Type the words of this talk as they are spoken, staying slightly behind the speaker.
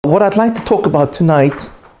what I'd like to talk about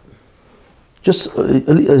tonight, just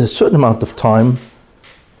a certain amount of time,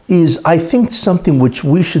 is I think something which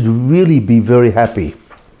we should really be very happy.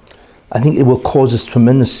 I think it will cause us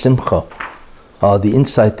tremendous simcha, the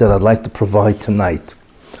insight that I'd like to provide tonight.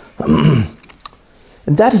 And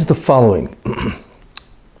that is the following.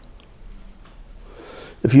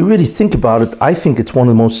 If you really think about it, I think it's one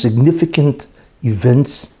of the most significant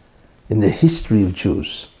events in the history of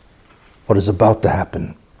Jews, what is about to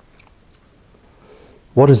happen.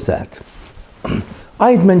 What is that?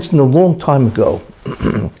 I had mentioned a long time ago,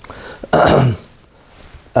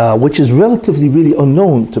 which is relatively really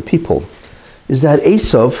unknown to people, is that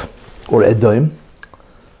Esav, or Edom,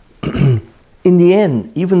 in the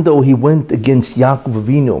end, even though he went against Yaakov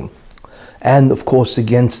Avinu, and of course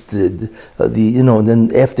against the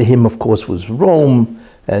then after him, of course, was Rome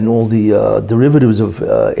and all the derivatives of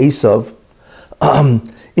Esav.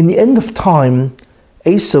 In the end of time,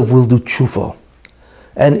 Esav will do tshuva,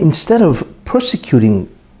 and instead of persecuting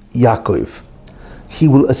Yaakov, he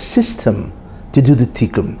will assist him to do the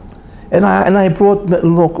tikkun. And I brought,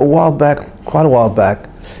 quite a while back,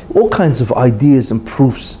 all kinds of ideas and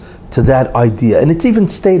proofs to that idea, and it's even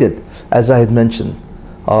stated, as I had mentioned.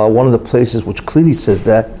 One of the places which clearly says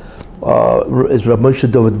that is Rav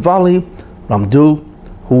Moshe David Vali, Ramdu,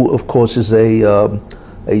 who of course is a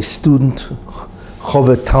student,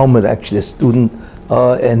 Chovet Talmud, actually a student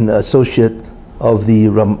and associate of the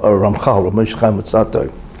Ramchal, Rav Moshe Chaim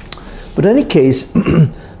Luzzatto. But in any case,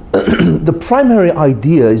 the primary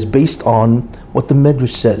idea is based on what the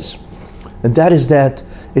Medrash says, and that is that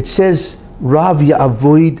it says Rav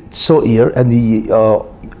Ya'avoid Tzo'ir, and the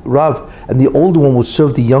Rav and the older one will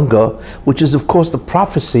serve the younger, which is of course the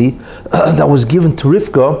prophecy that was given to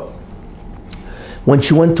Rivka when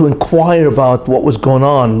she went to inquire about what was going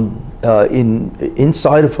on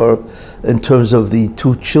inside of her in terms of the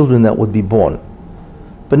two children that would be born.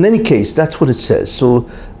 But in any case, that's what it says. So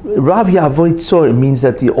Rav Ya'avoid Tzo'ir means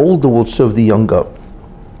that the older will serve the younger,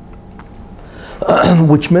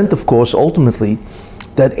 which meant, of course, ultimately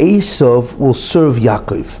that Esav will serve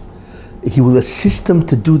Yaakov. He will assist him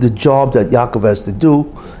to do the job that Yaakov has to do,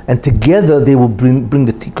 and together they will bring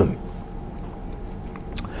the tikkun,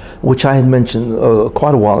 which I had mentioned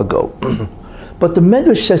quite a while ago. But the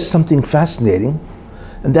Medrash says something fascinating,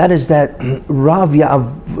 and that is that Rav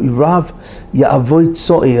Ya'avoid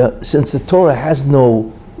Tzo'ir, since the Torah has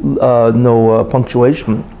no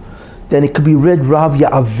punctuation, then it could be read Rav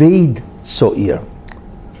Ya'aved Tzo'ir.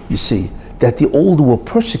 You see, that the older will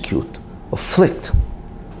persecute, afflict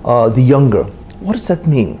the younger. What does that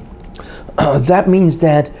mean? That means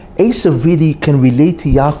that Esav really can relate to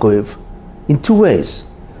Yaakov in two ways.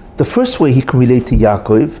 The first way he can relate to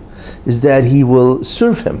Yaakov is that he will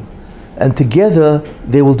serve him, and together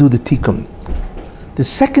they will do the tikkun. The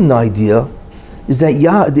second idea is that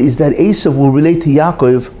Esav will relate to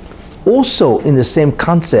Yaakov also in the same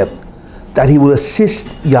concept, that he will assist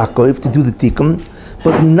Yaakov to do the tikkun,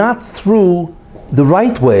 but not through the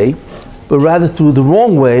right way, but rather through the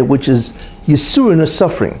wrong way, which is Yisurin, or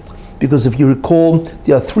suffering. Because if you recall,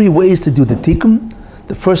 there are three ways to do the tikkun.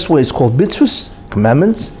 The first way is called mitzvahs,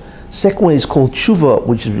 commandments. Second way is called tshuva,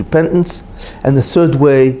 which is repentance. And the third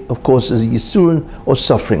way, of course, is Yisurin, or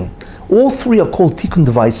suffering. All three are called tikkun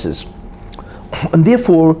devices. And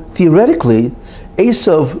therefore, theoretically,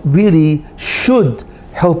 Esav really should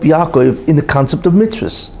help Yaakov in the concept of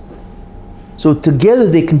mitzvahs. So together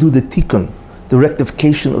they can do the tikkun, the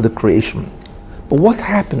rectification of the creation. But what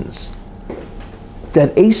happens?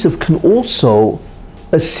 That Esav can also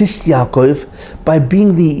assist Yaakov by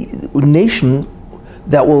being the nation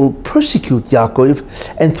that will persecute Yaakov,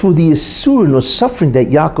 and through the Yisurin, or suffering that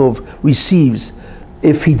Yaakov receives,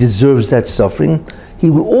 if he deserves that suffering, he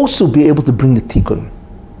will also be able to bring the tikkun.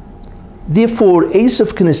 Therefore,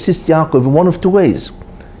 Esav can assist Yaakov in one of two ways.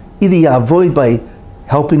 Either Ya'avoid by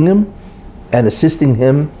helping him and assisting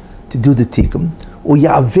him to do the tikkun, or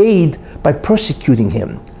Ya'aved by persecuting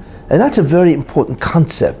him. And that's a very important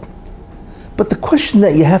concept. But the question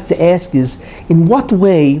that you have to ask is, in what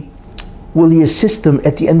way will he assist him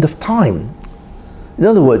at the end of time? In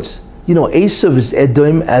other words, Esav is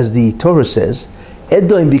Edom, as the Torah says.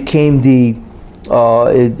 Edom became the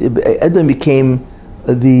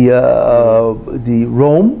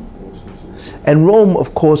Rome, and Rome,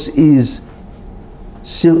 of course, is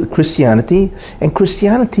Christianity, and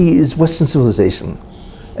Christianity is Western civilization,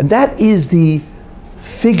 and that is the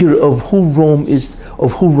figure of who Rome is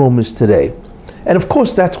today. And of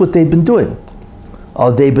course, that's what they've been doing.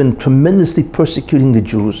 They've been tremendously persecuting the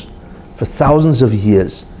Jews for thousands of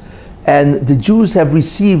years, and the Jews have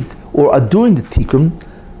received, or are doing the tikkun,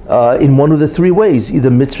 in one of the three ways, either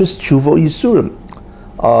mitzvahs, tshuva, or yisurim.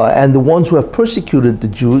 And the ones who have persecuted the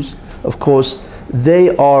Jews, of course,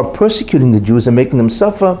 they are persecuting the Jews and making them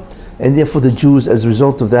suffer, and therefore the Jews, as a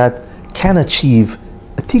result of that, can achieve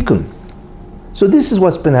a tikkun. So this is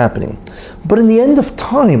what's been happening. But in the end of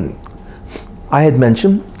time, I had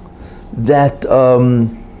mentioned that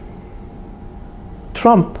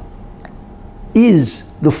Trump is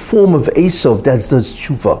the form of Esav that does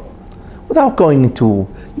tshuva, without going into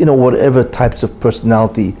whatever types of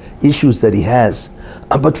personality issues that he has.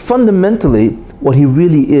 But fundamentally, what he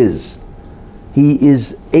really is, he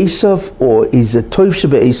is Esav, or he's a Toiv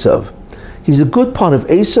Sheba Esav. He's a good part of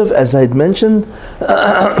Esav, as I had mentioned,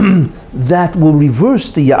 that will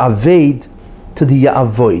reverse the Ya'aved to the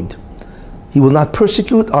Ya'avoid. He will not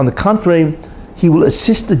persecute. On the contrary, he will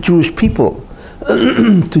assist the Jewish people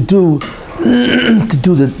to do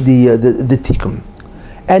the tikkun.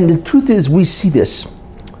 And the truth is, we see this.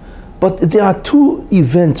 But there are two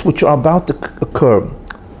events which are about to occur.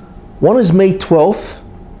 One is May 12th,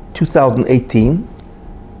 2018,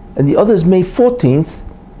 and the other is May 14th,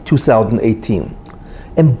 2018.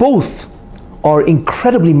 And both are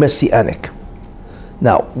incredibly messianic.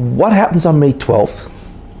 Now, what happens on May 12th?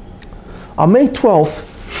 On May 12th,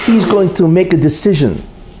 he's going to make a decision.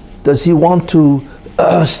 Does he want to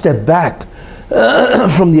step back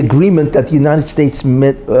from the agreement that the United States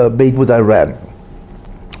made with Iran?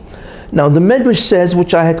 Now, the Medrash says,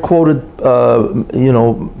 which I had quoted,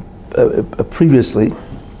 previously,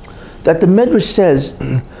 that the Medrash says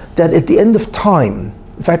that at the end of time,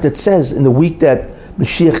 in fact, it says in the week that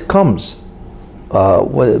Mashiach comes,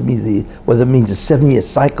 whether it means a 7-year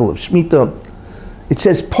cycle of Shemitah, it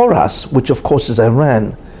says Poras, which of course is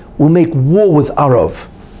Iran, will make war with Arav,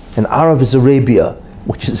 and Arav is Arabia,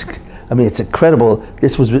 which is, it's incredible.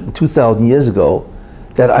 This was written 2,000 years ago,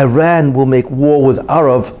 that Iran will make war with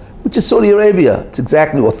Arav, which is Saudi Arabia. It's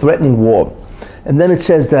exactly, or threatening war. And then it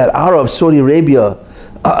says that Arav, Saudi Arabia,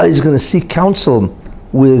 is going to seek counsel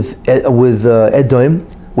with Edom,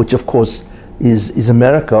 which of course is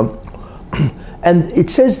America. And it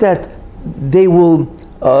says that they will,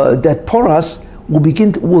 that Poras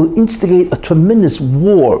will instigate a tremendous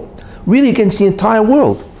war, really against the entire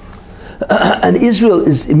world. And Israel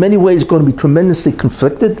is in many ways going to be tremendously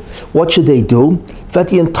conflicted. What should they do? In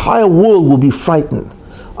fact, the entire world will be frightened.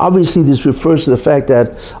 Obviously, this refers to the fact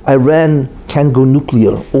that Iran can go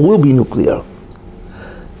nuclear, or will be nuclear.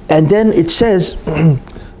 And then it says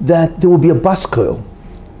that there will be a baskoil,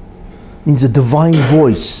 means a divine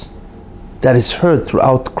voice that is heard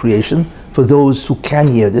throughout creation for those who can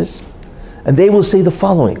hear this. And they will say the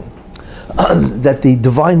following, that the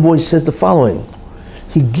divine voice says the following,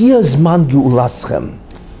 Higia zman geulaschem,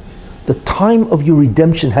 the time of your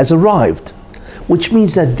redemption has arrived, which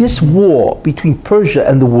means that this war between Persia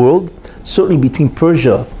and the world, certainly between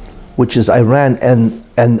Persia, which is Iran,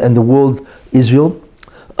 and the world, Israel,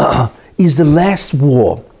 is the last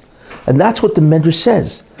war. And that's what the Medrash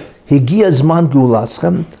says. Higia zman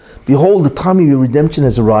geulaschem, behold, the time of your redemption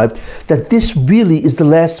has arrived, that this really is the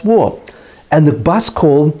last war. And the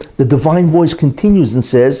Baskol, the divine voice, continues and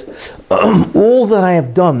says, all that I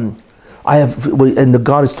have done, and the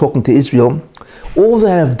God is talking to Israel, all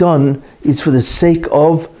that I have done is for the sake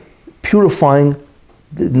of purifying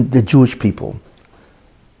the Jewish people.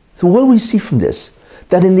 So what do we see from this?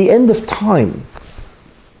 That in the end of time,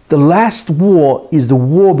 the last war is the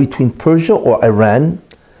war between Persia or Iran,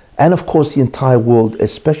 and of course the entire world,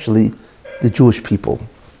 especially the Jewish people.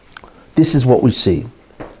 This is what we see.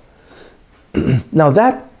 Now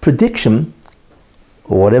that prediction,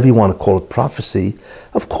 or whatever you want to call it, prophecy,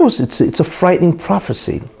 of course it's a frightening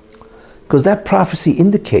prophecy, because that prophecy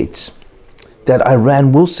indicates that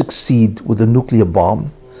Iran will succeed with a nuclear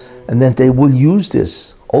bomb, and that they will use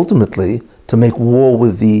this ultimately to make war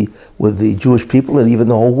with the Jewish people and even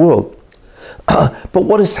the whole world. But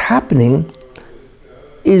what is happening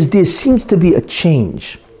is there seems to be a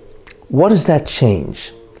change. What is that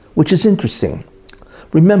change? Which is interesting.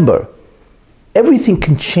 Remember, everything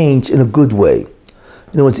can change in a good way.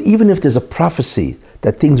 In other words, even if there's a prophecy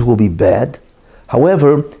that things will be bad,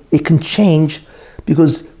 however, it can change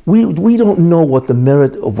because we don't know what the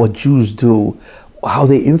merit of what Jews do, how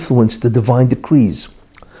they influence the divine decrees.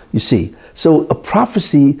 You see, so a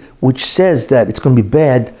prophecy which says that it's going to be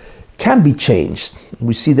bad can be changed.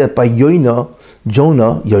 We see that by Jonah,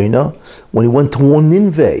 when he went to warn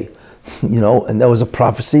Nineveh, and that was a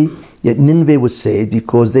prophecy, yet Nineveh was saved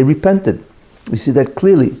because they repented. We see that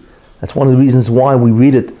clearly. That's one of the reasons why we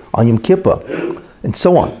read it on Yom Kippur, and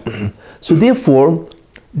so on. So therefore,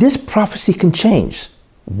 this prophecy can change.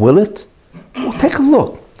 Will it? Well, take a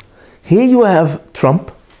look. Here you have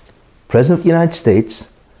Trump, President of the United States,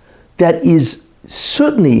 that is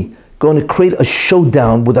certainly going to create a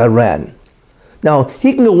showdown with Iran. Now,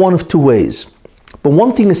 he can go one of two ways, but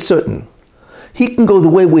one thing is certain. He can go the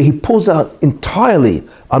way where he pulls out entirely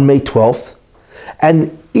on May 12th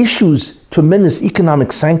and issues tremendous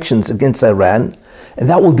economic sanctions against Iran, and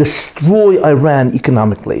that will destroy Iran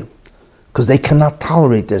economically because they cannot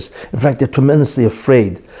tolerate this. In fact, they're tremendously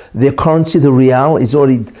afraid. Their currency, the rial, is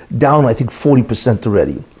already down, I think, 40%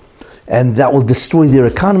 already. And that will destroy their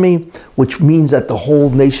economy, which means that the whole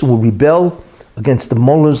nation will rebel against the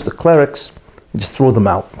mullahs, the clerics, and just throw them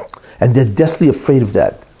out. And they're deathly afraid of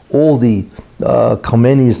that. All the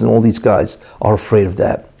Khomeinis and all these guys are afraid of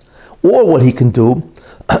that. Or what he can do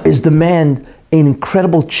is demand an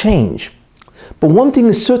incredible change. But one thing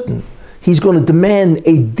is certain, he's going to demand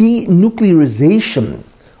a denuclearization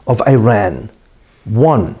of Iran.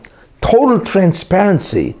 One, total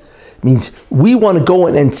transparency means we want to go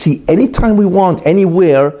in and see anytime we want,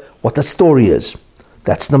 anywhere, what the story is.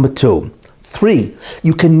 That's number two. Three,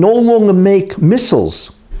 you can no longer make missiles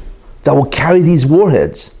that will carry these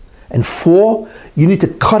warheads. And four, you need to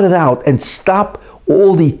cut it out and stop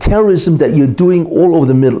all the terrorism that you're doing all over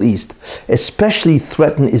the Middle East, especially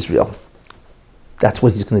threaten Israel. That's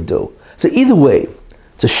what he's going to do. So either way,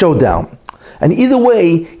 it's a showdown. And either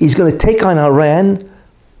way, he's going to take on Iran,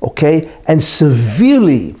 okay, and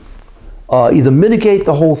severely either mitigate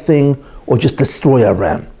the whole thing or just destroy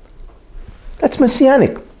Iran. That's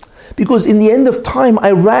messianic. Because in the end of time,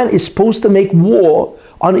 Iran is supposed to make war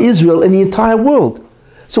on Israel and the entire world.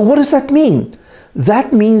 So what does that mean?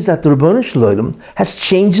 That means that the Ribono Shel Olam has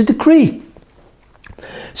changed the decree.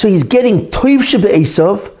 So he's getting Toiv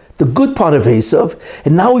Sheb'Esav, the good part of Esav,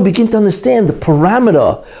 and now we begin to understand the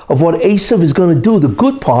parameter of what Esav is going to do, the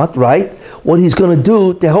good part, right? What he's going to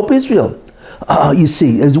do to help Israel. You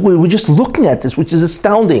see, we're just looking at this, which is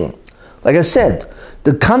astounding. Like I said,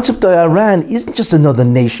 the concept of Iran isn't just another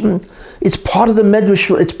nation. It's part of the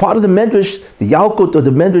Medrash. It's part of the Medrash, the Yalkut or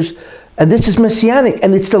the Medrash. And this is messianic,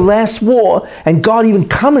 and it's the last war. And God even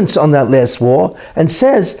comments on that last war and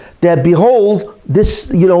says that, behold, this,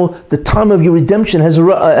 the time of your redemption has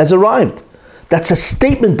arrived. That's a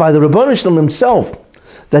statement by the Ribono Shel Olam himself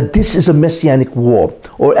that this is a messianic war,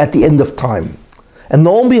 or at the end of time. And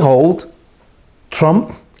lo and behold,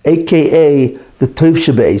 Trump, aka the Toiv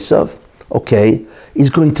Sheb'Esav, okay, is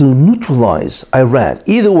going to neutralize Iran.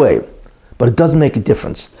 Either way, but it doesn't make a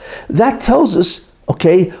difference. That tells us,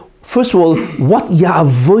 okay, first of all, what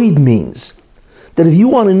Ya'avoid means. That if you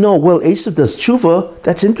want to know, well, Esav does tshuva,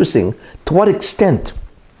 that's interesting. To what extent?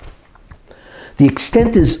 The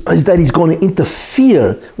extent is that he's going to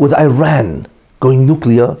interfere with Iran going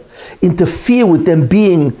nuclear, interfere with them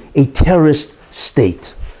being a terrorist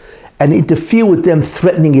state, and interfere with them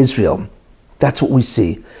threatening Israel. That's what we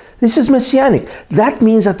see. This is messianic. That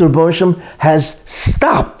means that the Ribono Shel Olam has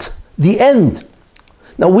stopped the end.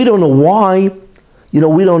 Now, we don't know why. We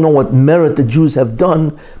don't know what merit the Jews have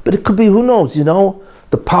done, but it could be, who knows,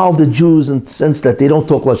 the power of the Jews in the sense that they don't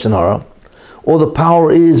talk Lashon Hara, or the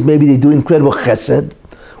power is maybe they do incredible chesed,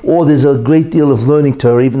 or there's a great deal of learning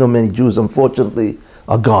Torah, even though many Jews, unfortunately,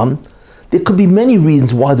 are gone. There could be many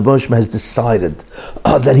reasons why the Ribono Shel Olam has decided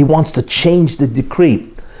that he wants to change the decree.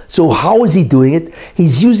 So how is he doing it?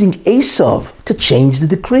 He's using Esav to change the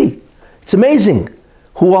decree. It's amazing.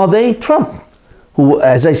 Who are they? Trump, who,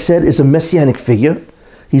 as I said, is a messianic figure.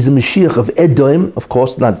 He's a Mashiach of Edom, of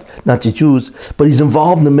course, not the Jews, but he's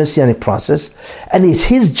involved in the messianic process. And it's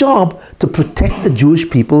his job to protect the Jewish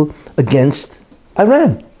people against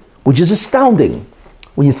Iran, which is astounding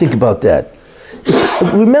when you think about that.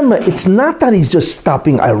 Remember, it's not that he's just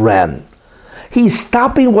stopping Iran. He's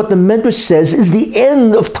stopping what the Medrash says is the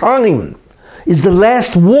end of time, is the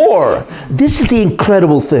last war. This is the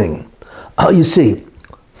incredible thing. You see,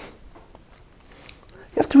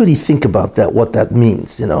 you have to really think about that, what that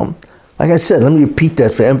means, Like I said, let me repeat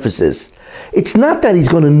that for emphasis. It's not that he's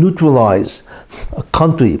going to neutralize a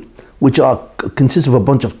country which consists of a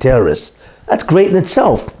bunch of terrorists. That's great in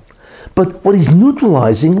itself. But what he's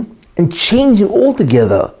neutralizing and changing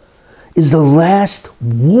altogether is the last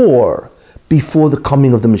war before the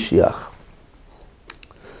coming of the Mashiach.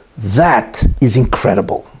 That is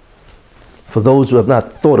incredible for those who have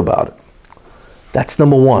not thought about it. That's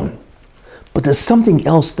number one. But there's something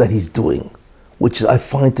else that he's doing, which I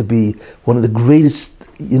find to be one of the greatest,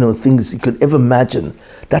 things you could ever imagine.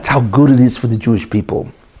 That's how good it is for the Jewish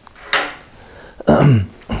people. In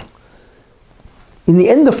the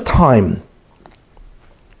end of time,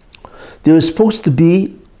 there is supposed to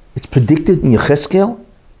be, it's predicted in Yechezkel,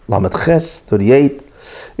 Lamed Ches 38,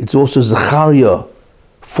 it's also Zechariah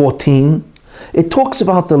 14, It talks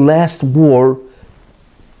about the last war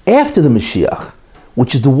after the Mashiach,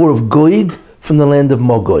 which is the war of Gog from the land of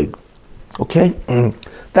Magog. Okay?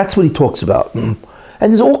 That's what he talks about. And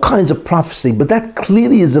there's all kinds of prophecy, but that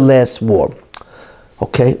clearly is the last war.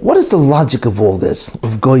 Okay? What is the logic of all this,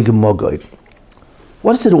 of Gog and Magog?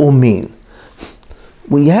 What does it all mean?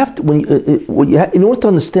 In order to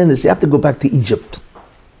understand this, you have to go back to Egypt.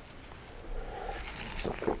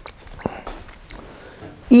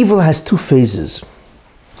 Evil has two phases.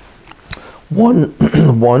 One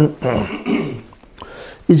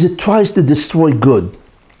is it tries to destroy good.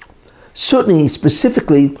 Certainly,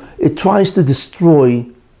 specifically, it tries to destroy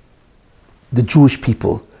the Jewish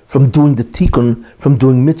people from doing the tikkun, from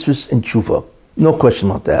doing mitzvahs and tshuva. No question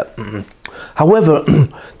about that. However,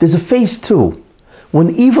 there's a phase two. When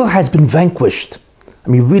evil has been vanquished,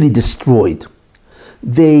 really destroyed,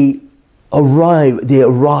 they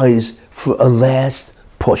arise for a last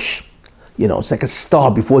push. It's like a star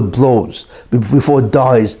before it blows. Before it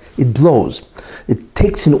dies, it blows. It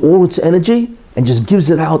takes in all its energy and just gives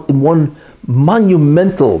it out in one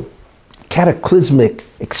monumental, cataclysmic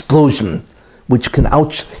explosion, which can I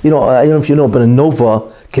don't know if you know, but a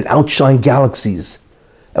nova can outshine galaxies.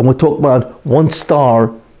 And we're talking about one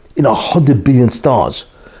star in 100 billion stars.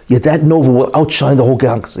 Yet that nova will outshine the whole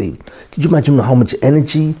galaxy. Could you imagine how much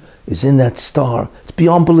energy is in that star? It's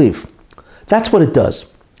beyond belief. That's what it does.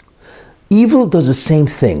 Evil does the same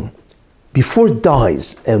thing. Before it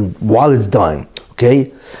dies and while it's dying,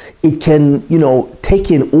 okay, it can,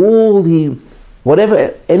 take in all the,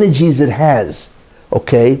 whatever energies it has,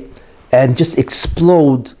 okay, and just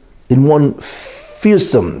explode in one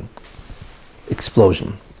fearsome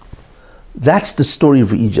explosion. That's the story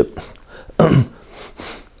of Egypt. The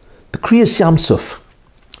Kriyas Yamsuf,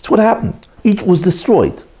 that's what happened. Egypt was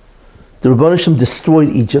destroyed. The Rebbeinu Shem destroyed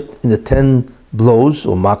Egypt in the 10 blows,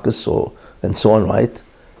 or makas, and so on, right?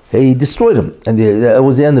 He destroyed them, and that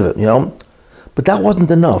was the end of it, But that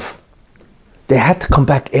wasn't enough. They had to come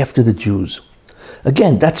back after the Jews.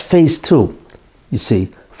 Again, that's phase two, you see.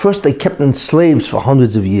 First, they kept them slaves for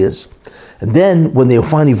hundreds of years. And then, when they were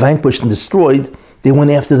finally vanquished and destroyed, they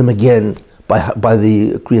went after them again by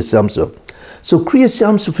the Kriyas Yamsuf. So Kriyas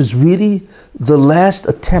Yamsuf is really the last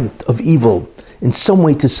attempt of evil in some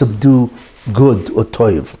way to subdue good or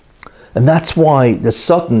toiv. And that's why the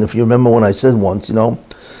Satan, if you remember when I said once,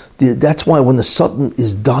 that's why when the Satan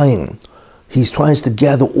is dying, he tries to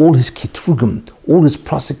gather all his kitrugim, all his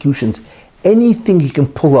prosecutions, anything he can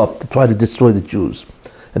pull up to try to destroy the Jews.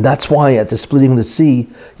 And that's why at the splitting of the sea,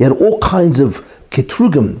 he had all kinds of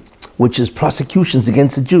kitrugim, which is prosecutions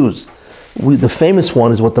against the Jews. The famous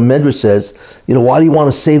one is what the Medrash says, why do you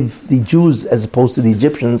want to save the Jews as opposed to the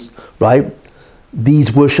Egyptians, right?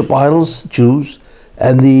 These worship idols, Jews,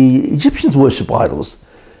 and the Egyptians worship idols.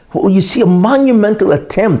 Well, you see a monumental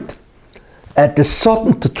attempt at the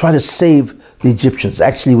Sultan to try to save the Egyptians.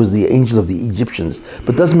 Actually, it was the angel of the Egyptians,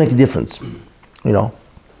 but it doesn't make a difference, He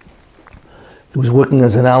was working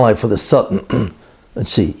as an ally for the Sultan.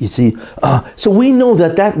 Let's see, so we know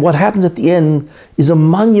that what happened at the end is a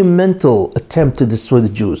monumental attempt to destroy the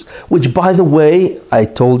Jews, which, by the way, I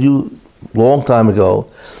told you a long time ago,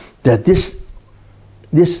 that this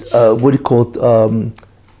what do you call it,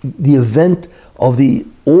 the event of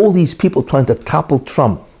all these people trying to topple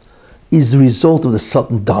Trump is the result of the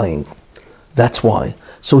Sultan dying. That's why.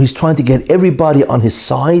 So he's trying to get everybody on his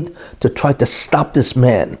side to try to stop this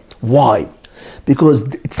man. Why? Because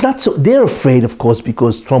it's not so, they're afraid, of course,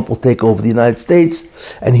 because Trump will take over the United States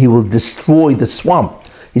and he will destroy the swamp.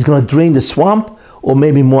 He's going to drain the swamp, or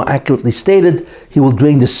maybe more accurately stated, he will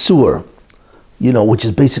drain the sewer, which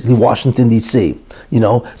is basically Washington, D.C.,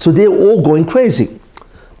 So they're all going crazy.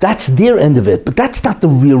 That's their end of it, but that's not the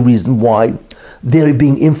real reason why they're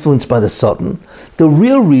being influenced by the Sultan. The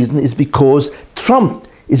real reason is because Trump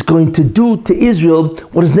is going to do to Israel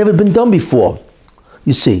what has never been done before,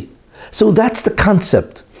 you see. So that's the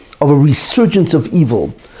concept of a resurgence of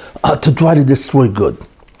evil to try to destroy good.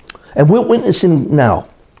 And we're witnessing now.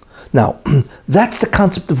 Now, that's the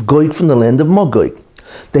concept of Gog from the land of Magog.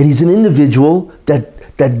 That he's an individual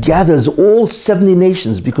that gathers all 70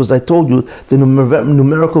 nations, because I told you the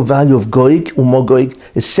numerical value of Gog or Magog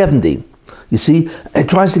is 70. You see, it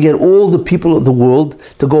tries to get all the people of the world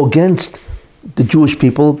to go against the Jewish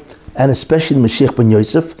people, and especially Mashiach ben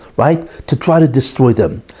Yosef, right, to try to destroy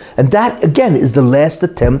them. And that, again, is the last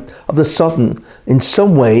attempt of the Sultan in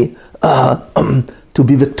some way to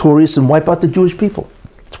be victorious and wipe out the Jewish people.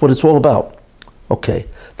 That's what it's all about. Okay,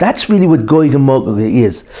 that's really what Gog and Magog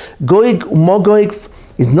is. Magog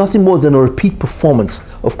is nothing more than a repeat performance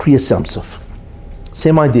of Kriyas Yamsuf.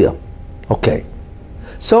 Same idea. Okay.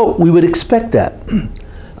 So we would expect that,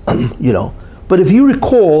 But if you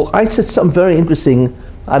recall, I said something very interesting,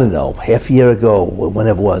 I don't know, half a year ago, or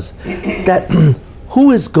whenever it was, that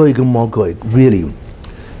who is Gog and Magog, really?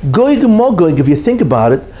 Gog and Magog, if you think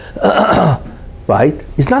about it, right,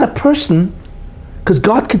 is not a person, because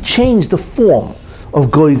God could change the form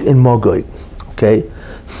of Gog and Magog, okay?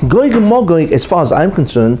 Gog and Magog, as far as I'm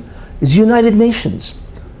concerned, is United Nations.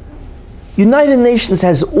 United Nations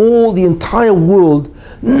has the entire world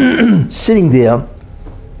sitting there,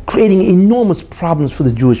 creating enormous problems for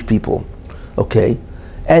the Jewish people, okay?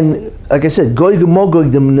 And like I said, Gog and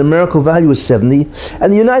Magog, the numerical value is 70,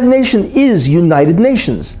 and the United Nations is United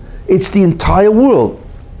Nations. It's the entire world,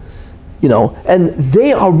 and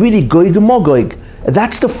they are really Gog and Magog.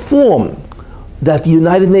 That's the form that the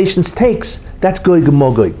United Nations takes. That's Gog and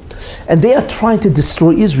Magog. And they are trying to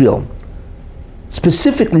destroy Israel.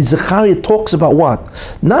 Specifically, Zechariah talks about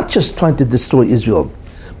what? Not just trying to destroy Israel,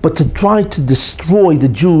 but to try to destroy the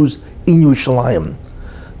Jews in Yerushalayim,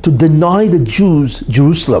 to deny the Jews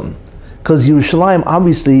Jerusalem, because Yerushalayim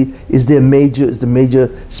obviously is the major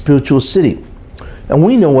spiritual city. And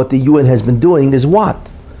we know what the UN has been doing is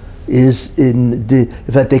what? In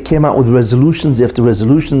fact, they came out with resolutions after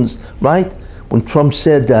resolutions, right? When Trump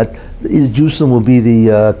said that Jerusalem will be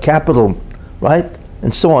the capital, right?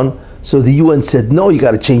 And so on. So the UN said, no, you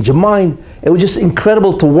got to change your mind. It was just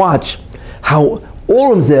incredible to watch how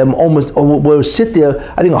all of them almost were sit there.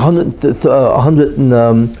 I think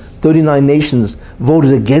 139 nations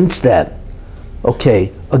voted against that.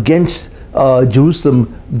 Okay, against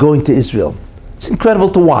Jerusalem going to Israel. It's incredible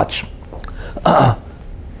to watch.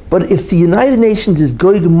 But if the United Nations is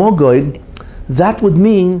Gog and Magog, that would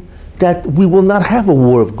mean that we will not have a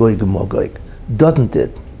war of Gog and Magog, doesn't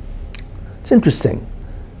it? It's interesting.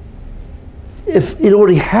 If it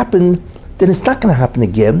already happened, then it's not going to happen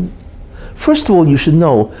again. First of all, you should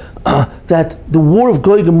know that the war of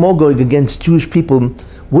Gog and Magog against Jewish people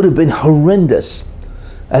would have been horrendous.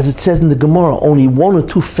 As it says in the Gemara, only 1 or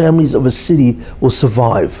 2 families of a city will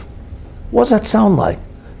survive. What does that sound like?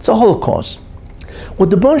 It's a Holocaust. What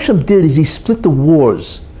the Baruch Shem did is he split the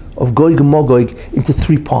wars of Gog and Magog into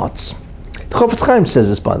 3 parts. The Chofetz Chaim says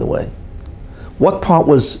this, by the way. What part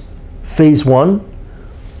was phase 1?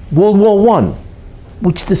 World War I,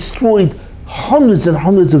 which destroyed hundreds and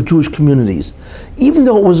hundreds of Jewish communities. Even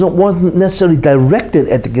though it wasn't necessarily directed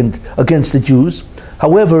against the Jews,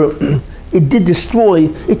 however, it did destroy,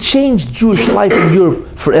 it changed Jewish life in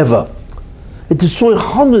Europe forever. It destroyed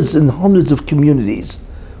hundreds and hundreds of communities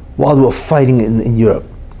while they were fighting in Europe.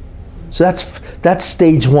 So that's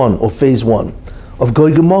stage 1 or phase 1 of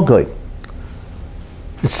Gog and Magog.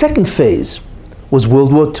 The second phase was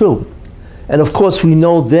World War II. And of course we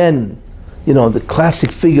know then, the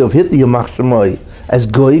classic figure of Hitler, Yamach Shemai, as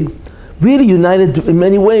Gog, really united in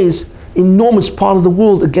many ways enormous part of the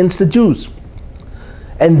world against the Jews.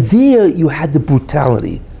 And there you had the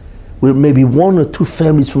brutality, where maybe 1 or 2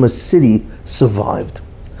 families from a city survived.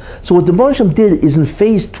 So what the Baruch Shem did is in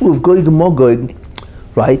phase 2 of Gog and Magog,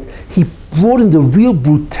 right, he brought in the real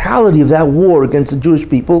brutality of that war against the Jewish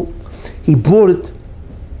people. He brought it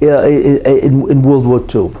in World War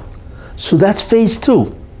II. So that's phase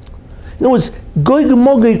 2. In other words, Gog and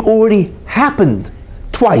Magog already happened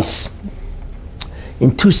twice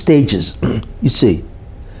in 2 stages, you see.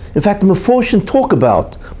 In fact, the Meforshim talk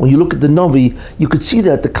about, when you look at the Navi, you could see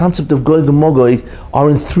that the concept of Gog and Magog are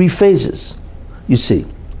in 3 phases, you see.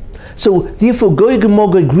 So therefore, Gog and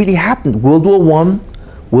Magog really happened. World War I,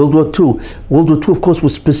 World War II. World War II, of course,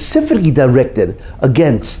 was specifically directed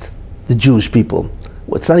against the Jewish people.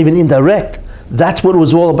 Well, it's not even indirect. That's what it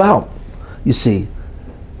was all about, you see.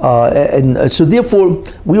 And so therefore,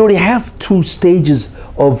 we already have 2 stages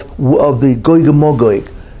of the Gog and Magog,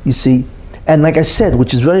 you see. And like I said,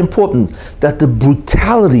 which is very important, that the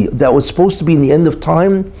brutality that was supposed to be in the end of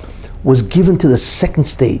time was given to the second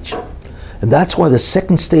stage. And that's why the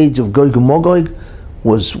second stage of Gog and Magog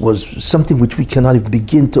was something which we cannot even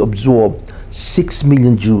begin to absorb. 6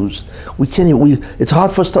 million Jews. It's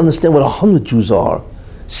hard for us to understand what 100 Jews are.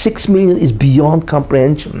 6 million is beyond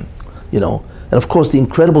comprehension, And of course, the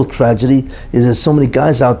incredible tragedy is there's so many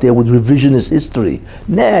guys out there with revisionist history.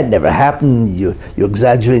 Nah, it never happened. You're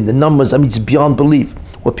exaggerating the numbers. I mean, it's beyond belief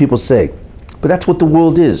what people say. But that's what the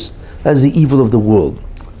world is. That's the evil of the world.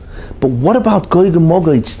 But what about Gog and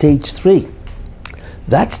Magog stage 3?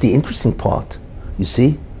 That's the interesting part, you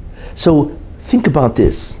see. So think about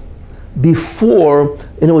this. Before,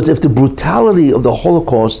 in other words, if the brutality of the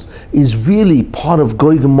Holocaust is really part of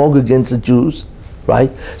Gog and Magog against the Jews,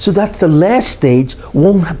 right? So that's the last stage,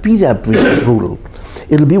 won't be that brutal.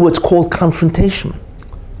 It'll be what's called confrontation.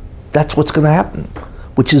 That's what's going to happen.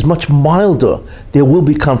 which is much milder. There will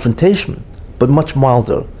be confrontation, but much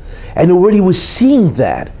milder. And already we're seeing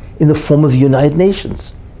that in the form of the United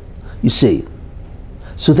Nations, you see.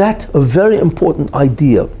 So that's a very important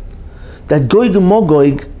idea, that Gog and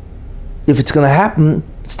Magog, if it's going to happen,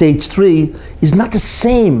 stage 3, is not the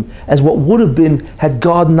same as what would have been had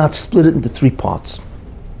God not split it into 3 parts.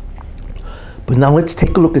 But now let's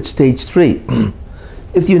take a look at stage 3.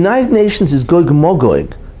 If the United Nations is Gog and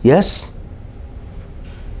Magog, yes,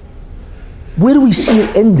 where do we see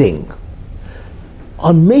it ending?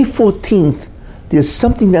 On May 14th, there's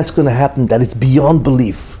something that's going to happen that is beyond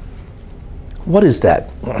belief. What is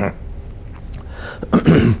that?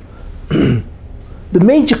 The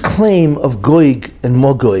major claim of Gog and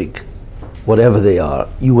Magog, whatever they are,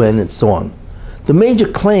 UN and so on, the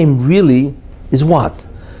major claim really is what?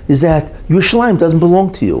 Is that Yerushalayim doesn't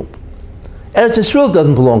belong to you. Eretz Yisrael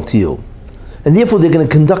doesn't belong to you. And therefore they're going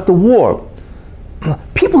to conduct a war.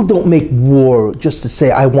 People don't make war just to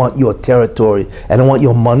say, I want your territory and I want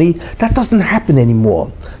your money. That doesn't happen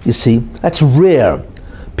anymore. You see, that's rare.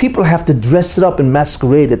 People have to dress it up and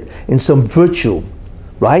masquerade it in some virtue,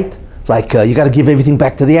 right? Like you got to give everything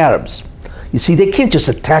back to the Arabs. You see, they can't just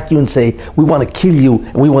attack you and say, we want to kill you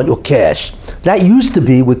and we want your cash. That used to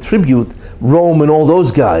be with tribute, Rome and all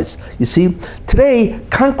those guys. You see, today,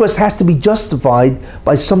 conquest has to be justified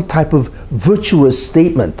by some type of virtuous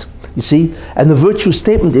statement. You see, and the virtuous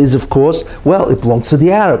statement is, of course, well, it belongs to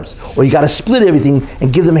the Arabs, or you got to split everything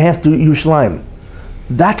and give them half to Yerushalayim.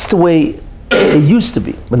 That's the way it used to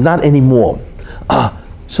be, but not anymore.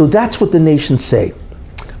 So that's what the nations say.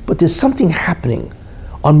 But there's something happening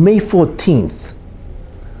on May 14th,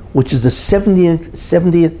 which is the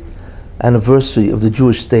 70th anniversary of the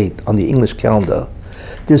Jewish state on the English calendar.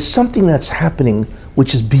 There's something that's happening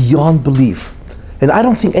which is beyond belief. And I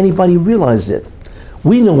don't think anybody realizes it.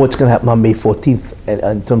 We know what's going to happen on May 14th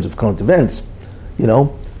in terms of current events.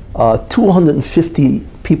 250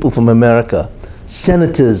 people from America,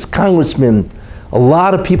 senators, congressmen, a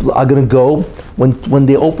lot of people are going to go when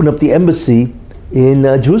they open up the embassy in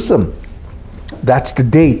Jerusalem. That's the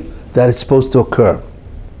date that it's supposed to occur.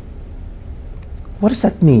 What does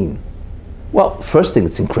that mean? Well, first thing,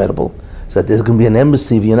 it's incredible, is that there's going to be an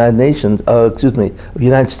embassy of the United Nations, of the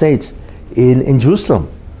United States in Jerusalem.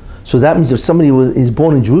 So that means if somebody is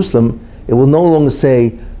born in Jerusalem, it will no longer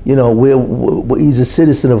say, he's a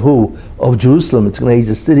citizen of who? Of Jerusalem. It's going to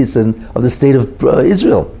he's a citizen of the state of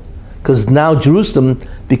Israel. Because now Jerusalem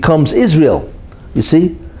becomes Israel. You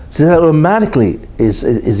see? So that automatically is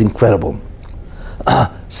incredible.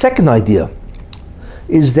 Second idea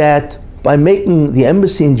is that by making the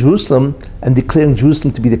embassy in Jerusalem and declaring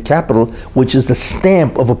Jerusalem to be the capital, which is the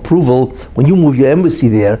stamp of approval, when you move your embassy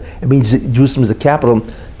there, it means that Jerusalem is the capital,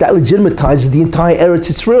 that legitimatizes the entire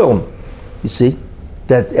Eretz Yisrael. You see?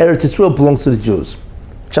 That Eretz Yisrael belongs to the Jews,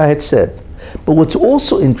 which I had said. But what's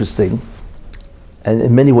also interesting, and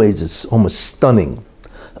in many ways it's almost stunning,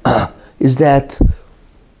 is that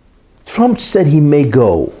Trump said he may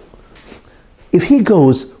go. If he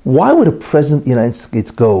goes, why would a president of the United States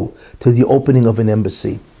go to the opening of an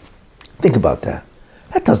embassy? Think about that.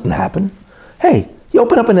 That doesn't happen. Hey, you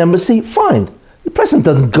open up an embassy, fine. The president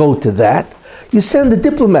doesn't go to that. You send the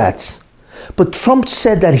diplomats. But Trump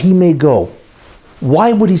said that he may go.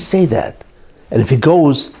 Why would he say that? And if he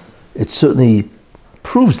goes, it certainly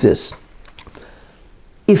proves this.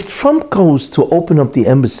 If Trump goes to open up the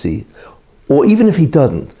embassy, or even if he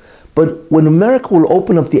doesn't, but when America will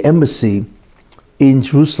open up the embassy in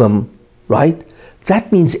Jerusalem, right?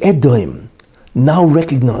 That means Edom now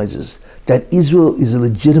recognizes that Israel is a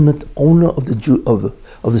legitimate owner of the of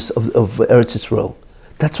Eretz Yisrael.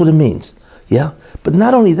 That's what it means, yeah. But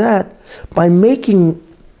not only that, by making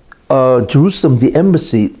Jerusalem the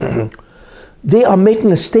embassy, they are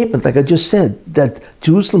making a statement, like I just said, that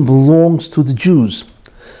Jerusalem belongs to the Jews.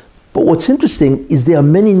 But what's interesting is there are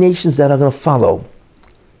many nations that are going to follow.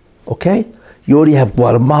 Okay? You already have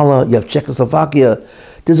Guatemala, you have Czechoslovakia.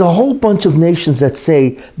 There's a whole bunch of nations that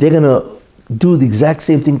say they're going to do the exact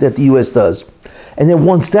same thing that the U.S. does. And then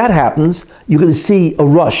once that happens, you're going to see a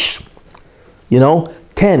rush.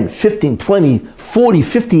 10, 15, 20, 40,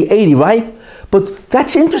 50, 80, right? But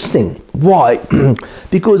that's interesting. Why?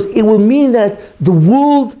 Because it will mean that the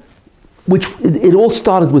world, which it all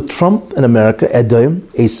started with Trump and America, Edom,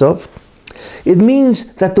 Esav, it means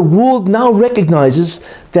that the world now recognizes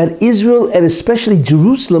that Israel, and especially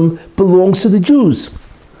Jerusalem, belongs to the Jews.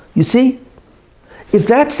 You see? If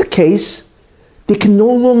that's the case, there can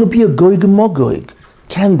no longer be a Gog and Magog,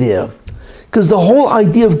 can there? Because the whole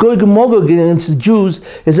idea of Gog and Magog against the Jews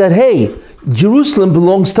is that, hey, Jerusalem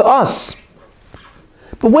belongs to us.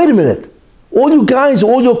 But wait a minute. All you guys,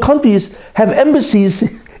 all your countries have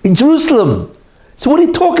embassies in Jerusalem. So what are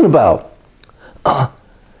you talking about?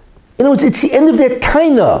 In other words, it's the end of their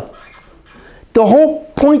taina. The whole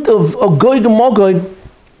point of Gog and Magog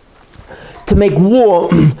to make war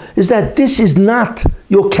is that this is not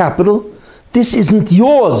your capital. This isn't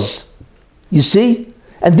yours. You see?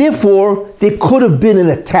 And therefore, there could have been an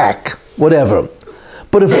attack, whatever.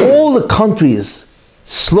 But if all the countries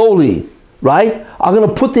slowly, right, are going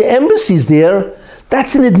to put their embassies there,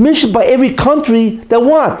 that's an admission by every country that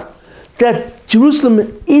what? That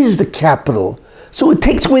Jerusalem is the capital. So it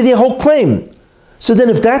takes away their whole claim. So then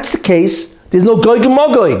if that's the case, there's no Gog and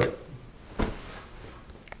Magog.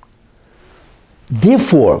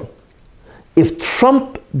 Therefore, if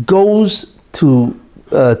Trump goes to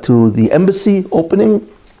the embassy opening,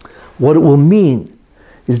 what it will mean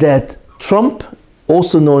is that Trump,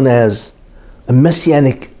 also known as a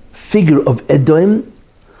messianic figure of Edom,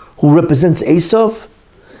 who represents Esav,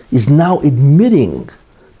 is now admitting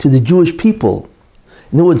to the Jewish people.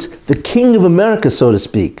 In other words, the king of America, so to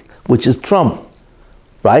speak, which is Trump,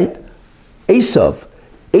 right? Esav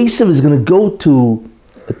is going to go to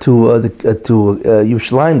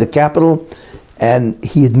Yerushalayim, the capital, and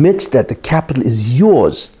he admits that the capital is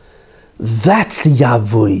yours. That's the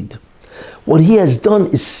Yavoid. What he has done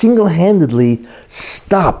is single-handedly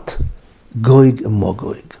stopped Gog and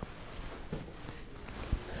Magog.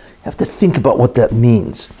 You have to think about what that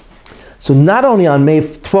means. So not only on May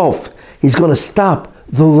 12th, he's going to stop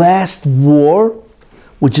the last war,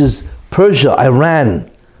 which is Persia, Iran,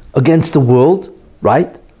 against the world,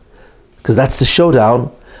 right? Because that's the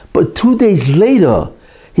showdown. But 2 days later,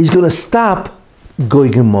 he's going to stop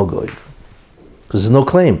Gog and Magog. Because there's no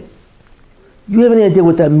claim. You have any idea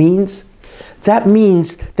what that means? That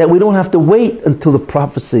means that we don't have to wait until the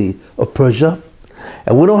prophecy of Persia,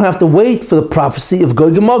 and we don't have to wait for the prophecy of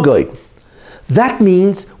Gog and Magog. That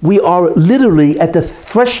means we are literally at the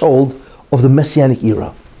threshold of the Messianic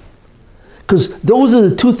era. Because those are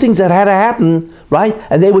the two things that had to happen, right?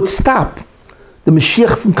 And they would stop the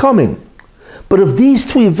Mashiach from coming. But if these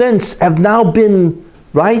two events have now been,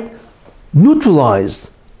 right,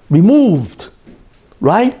 neutralized, removed,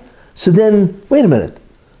 right? So then, wait a minute.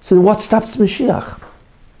 So then what stops the Mashiach?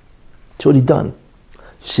 It's already done.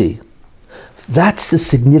 You see, that's the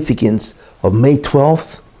significance of May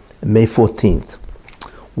 12th and May 14th.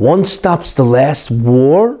 One stops the last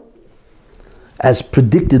war, as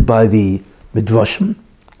predicted by the Midrashim,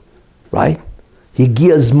 right?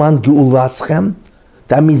 Higia zman geulaschem.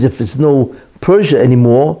 That means if it's no Persia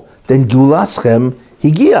anymore, then geulaschem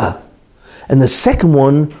higia. And the second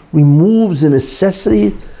one removes the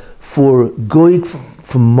necessity for Gog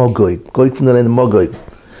from Magog, Gog from the land of Magog,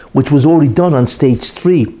 which was already done on stage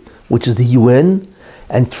 3, which is the UN,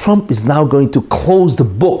 and Trump is now going to close the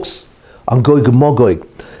books on Gog and Magog,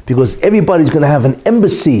 because everybody's going to have an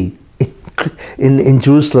embassy in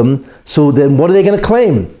Jerusalem. So then what are they going to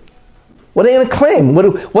claim? What are they going to claim?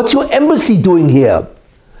 What's your embassy doing here?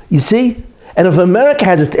 You see? And if America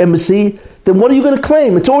has its embassy, then what are you going to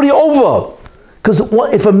claim? It's already over. Because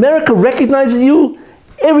if America recognizes you,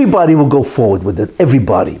 everybody will go forward with it.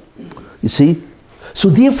 Everybody. You see? So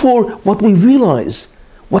therefore, what we realize,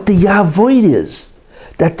 what the Yavoid is,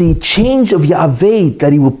 that the change of Yavoid,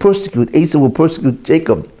 that he will persecute, Esau will persecute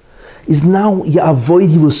Jacob, is now Yavoid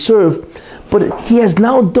he will serve. But he has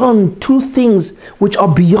now done two things which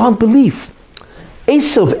are beyond belief.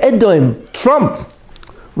 Esav, Edom, Trump,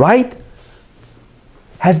 right,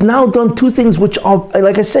 has now done two things which are,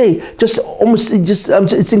 like I say,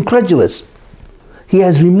 it's incredulous. He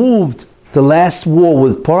has removed the last war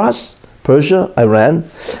with Persia, Iran,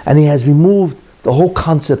 and he has removed the whole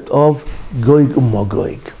concept of Gog and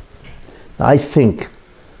Magog. Now, I think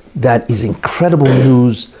that is incredible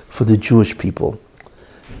news for the Jewish people.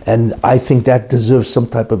 And I think that deserves some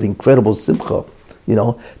type of incredible simcha. You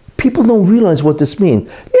know, people don't realize what this means.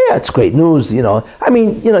 Yeah, it's great news, you know. I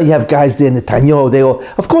mean, you know, you have guys there,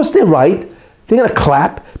 Netanyahu, of course they're right. They're going to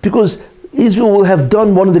clap because Israel will have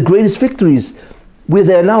done one of the greatest victories where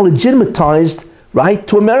they're now legitimatized, right,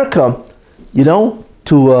 to America, you know,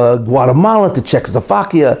 to Guatemala, to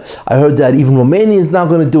Czechoslovakia. I heard that even Romania is now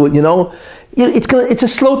going to do it, you know. It's a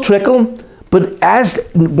slow trickle, but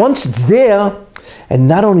once it's there, and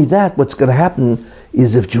not only that, what's going to happen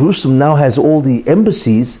is if Jerusalem now has all the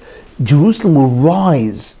embassies, Jerusalem will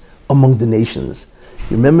rise among the nations.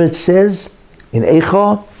 You remember it says in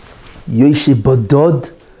Eicha, Yoshe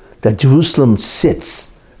Badod, that Jerusalem sits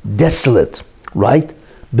desolate, right?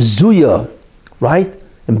 Bezuya, right?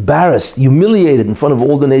 Embarrassed, humiliated in front of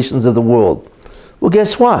all the nations of the world. Well,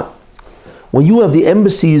 guess what? When you have the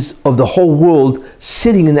embassies of the whole world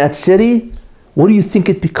sitting in that city, what do you think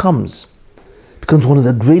it becomes? It becomes one of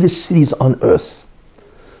the greatest cities on earth.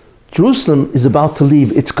 Jerusalem is about to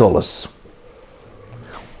leave its Golus.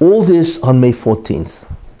 All this on May 14th.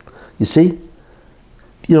 You see?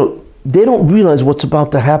 They don't realize what's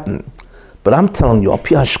about to happen. But I'm telling you,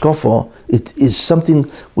 Pi Hashkafa, it is something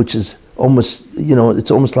which is almost, it's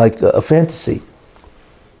almost like a fantasy.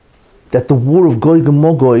 That the war of Gog and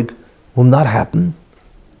Magog will not happen,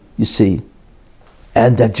 you see,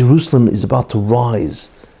 and that Jerusalem is about to rise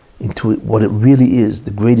into what it really is,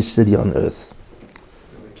 the greatest city on earth.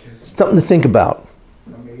 Something to think about.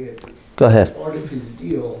 Go ahead. Part of his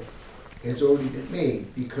deal has already been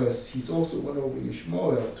made because he's also won over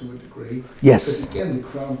Yishmael to a degree. Yes. Because again, the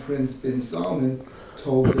Crown Prince bin Salman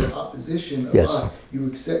told the opposition, you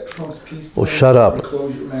accept Trump's peace plan, shut up. or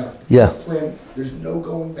close your mouth. Yeah. This plan, there's no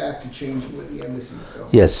going back to changing where the embassies go.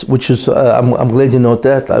 Yes, which is, I'm glad you note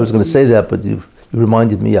that. I was going to say that, but you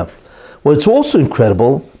reminded me, yeah. Well, it's also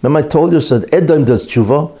incredible. Remember I told you, that Edom does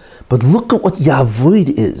tshuva, but look at what Yavoid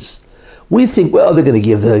is. We think, well, they're going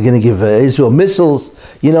to give Israel missiles,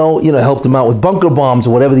 help them out with bunker bombs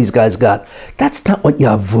or whatever these guys got. That's not what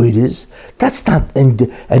Yavoid is. That's not, and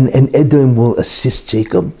Edom will assist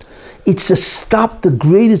Jacob. It's to stop the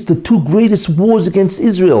two greatest wars against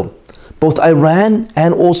Israel, both Iran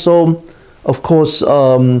and also, of course,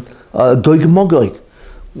 Gog and Magog.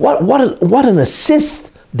 What an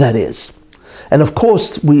assist that is. And of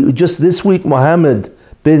course, we just this week, Mohammed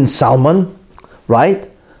bin Salman, right?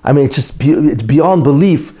 I mean, it's beyond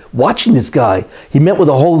belief watching this guy. He met with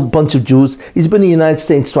a whole bunch of Jews. He's been in the United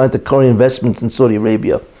States trying to curry investments in Saudi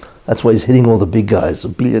Arabia. That's why he's hitting all the big guys, the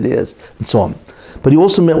billionaires, and so on. But he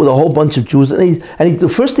also met with a whole bunch of Jews, and the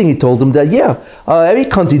first thing he told them that every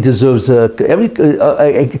country deserves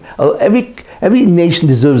every nation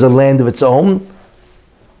deserves a land of its own,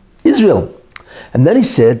 Israel. And then he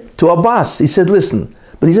said to Abbas, he said, listen,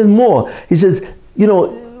 but he said more. He says,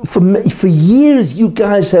 for years you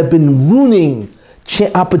guys have been ruining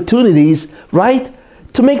opportunities, right,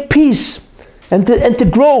 to make peace and to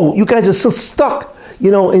grow. You guys are still stuck,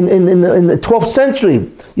 in the 12th century.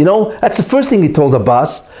 That's the first thing he told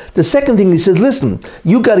Abbas. The second thing he says, listen,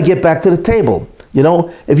 you got to get back to the table.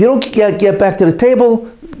 If you don't get back to the table,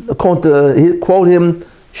 quote him,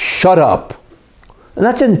 shut up. And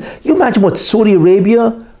that's it. You imagine what Saudi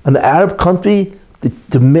Arabia, an Arab country,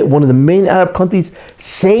 one of the main Arab countries,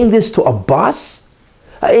 saying this to Abbas?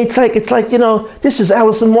 It's like this is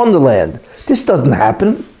Alice in Wonderland. This doesn't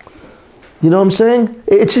happen. You know what I'm saying?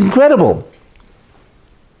 It's incredible.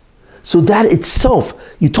 So that itself,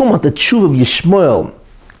 you're talking about the tshuva of Yishmael.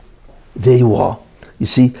 There you are. You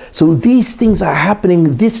see? So these things are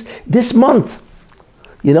happening this month.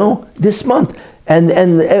 This month. And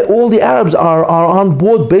all the Arabs are on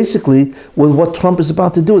board basically with what Trump is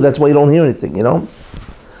about to do. That's why you don't hear anything,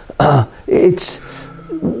 It's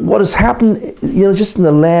what has happened, just in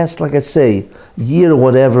the last, like I say, year or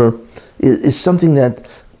whatever, is something that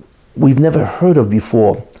we've never heard of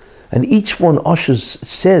before. And each one ushers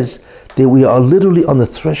says that we are literally on the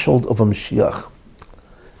threshold of a Mashiach.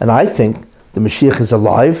 And I think the Mashiach is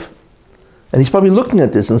alive, and he's probably looking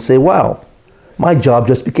at this and say, wow, my job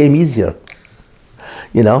just became easier.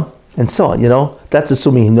 And so on, That's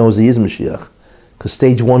assuming he knows he is Mashiach. Because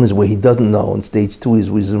stage 1 is where he doesn't know, and stage 2 is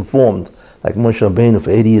where he's informed. Like Moshe Rabbeinu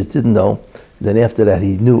for 80 years didn't know, then after that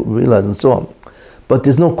he realized, and so on. But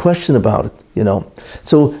there's no question about it,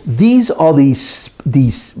 So these are these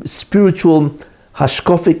spiritual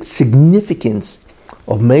hashkafic significance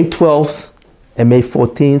of May 12th and May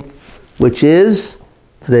 14th, which is,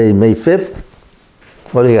 today May 5th,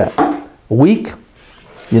 what do you got? A week,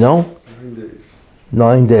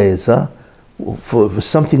 9 days, huh? For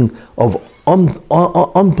something of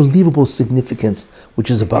unbelievable significance, which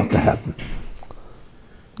is about to happen.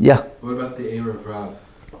 Yeah. What about the Erev Rav?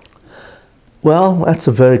 Well, that's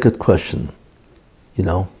a very good question.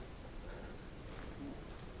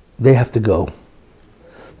 They have to go.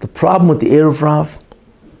 The problem with the Erev Rav,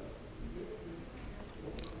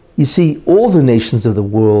 you see, all the nations of the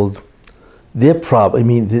world, their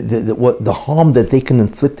problem, the harm that they can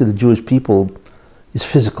inflict to the Jewish people is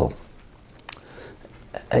physical.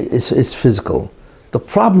 It's physical. The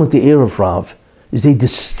problem with the Erev Rav is they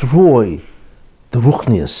destroy the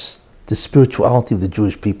ruchnius, the spirituality of the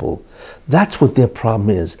Jewish people. That's what their problem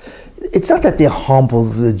is. It's not that they're harmful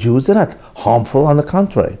to the Jews. They're not harmful. On the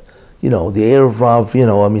contrary. The Erev Rav,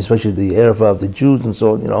 especially the Erev Rav, the Jews and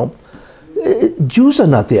so on, Jews are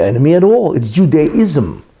not their enemy at all. It's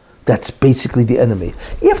Judaism that's basically the enemy.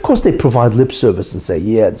 Yeah, of course they provide lip service and say,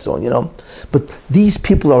 yeah, and so on, But these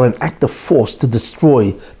people are an active force to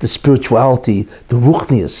destroy the spirituality, the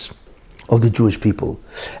ruchnius of the Jewish people.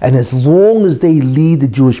 And as long as they lead the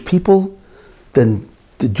Jewish people, then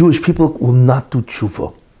the Jewish people will not do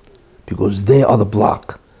tshuva, because they are the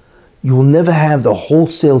block. You will never have the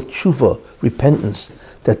wholesale tshuva, repentance,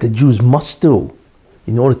 that the Jews must do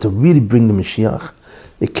in order to really bring the Mashiach.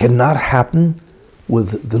 It cannot happen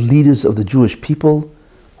with the leaders of the Jewish people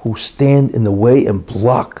who stand in the way and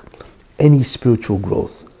block any spiritual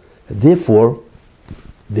growth. And therefore,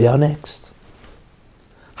 they are next.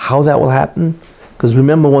 How that will happen? Because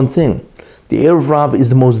remember one thing, the Erev Rav is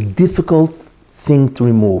the most difficult thing to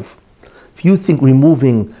remove. If you think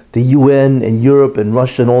removing the UN and Europe and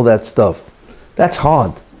Russia and all that stuff, that's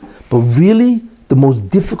hard. But really, the most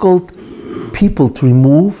difficult people to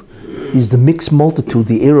remove is the mixed multitude,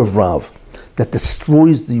 the Erev Rav, that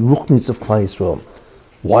destroys the Ruchnis of Klal Yisrael.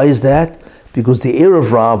 Why is that? Because the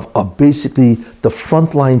Erev Rav are basically the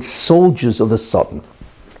frontline soldiers of the Satan.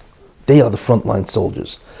 They are the frontline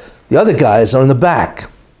soldiers. The other guys are in the back,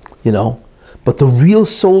 But the real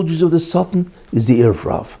soldiers of the Satan is the Erev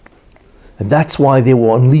Rav. And that's why they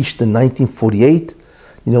were unleashed in 1948,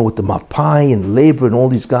 with the Mapai and Labor and all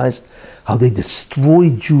these guys, how they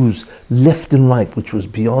destroyed Jews left and right, which was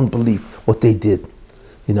beyond belief what they did,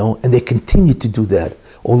 and they continue to do that,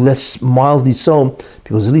 or less mildly so,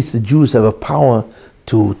 because at least the Jews have a power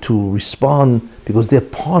to respond, because they're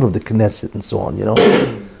part of the Knesset and so on,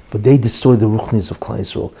 But they destroyed the Ruchnias of Klal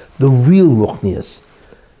Yisrael, the real Ruchnias,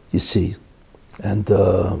 you see. And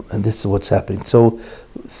this is what's happening. So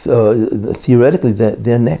theoretically,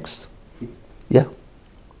 they're next. Yeah.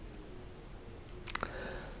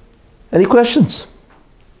 Any questions?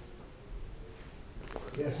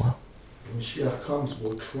 Yes. Wow. When Mashiach comes,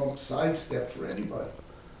 will Trump sidestep for anybody?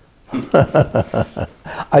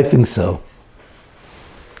 I think so.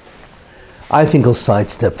 I think he'll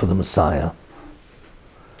sidestep for the Messiah.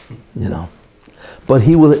 But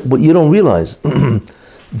he will. But you don't realize.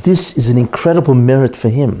 This is an incredible merit for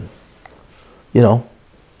him. Jew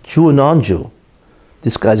or non-Jew,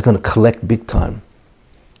 this guy's going to collect big time.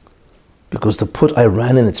 Because to put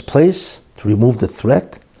Iran in its place, to remove the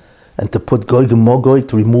threat, and to put Gog and Magog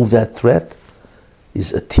to remove that threat,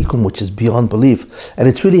 is a tikkun which is beyond belief. And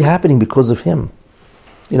it's really happening because of him.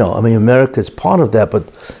 America is part of that, but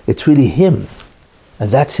it's really him. And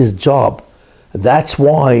that's his job. That's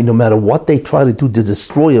why no matter what they try to do to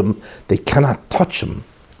destroy him, they cannot touch him.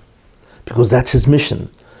 Because that's his mission.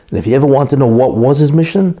 And if you ever want to know what was his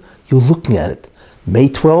mission, you're looking at it. May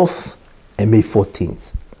 12th and May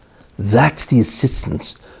 14th. That's the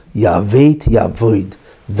assistance. Ya'aved, Ya'avoid.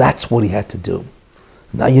 That's what he had to do.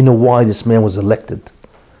 Now you know why this man was elected.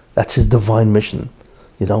 That's his divine mission.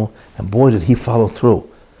 And boy did he follow through.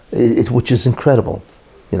 Which is incredible.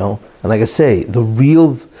 And like I say,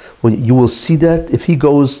 when you will see that if he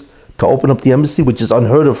goes to open up the embassy, which is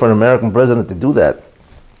unheard of for an American president to do that.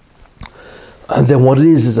 And then what it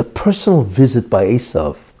is a personal visit by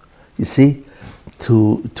Esav, you see,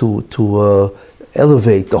 to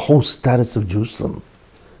elevate the whole status of Jerusalem,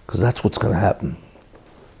 because that's what's going to happen,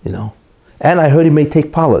 And I heard he may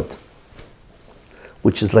take Pollard,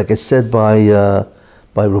 which is, like I said by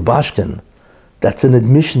Rubashkin, that's an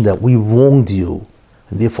admission that we wronged you,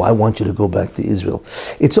 and therefore I want you to go back to Israel.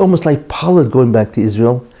 It's almost like Pollard going back to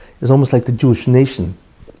Israel is almost like the Jewish nation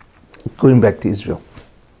going back to Israel.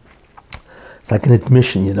 It's like an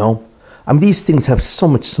admission, these things have so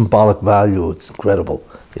much symbolic value. It's incredible,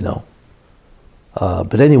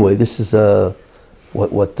 But anyway, this is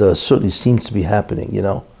what certainly seems to be happening,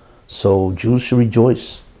 So Jews should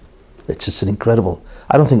rejoice. It's just an incredible.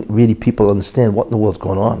 I don't think really people understand what in the world's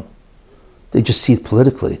going on. They just see it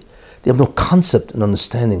politically. They have no concept and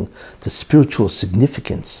understanding the spiritual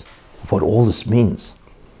significance of what all this means.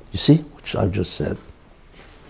 You see, which I've just said.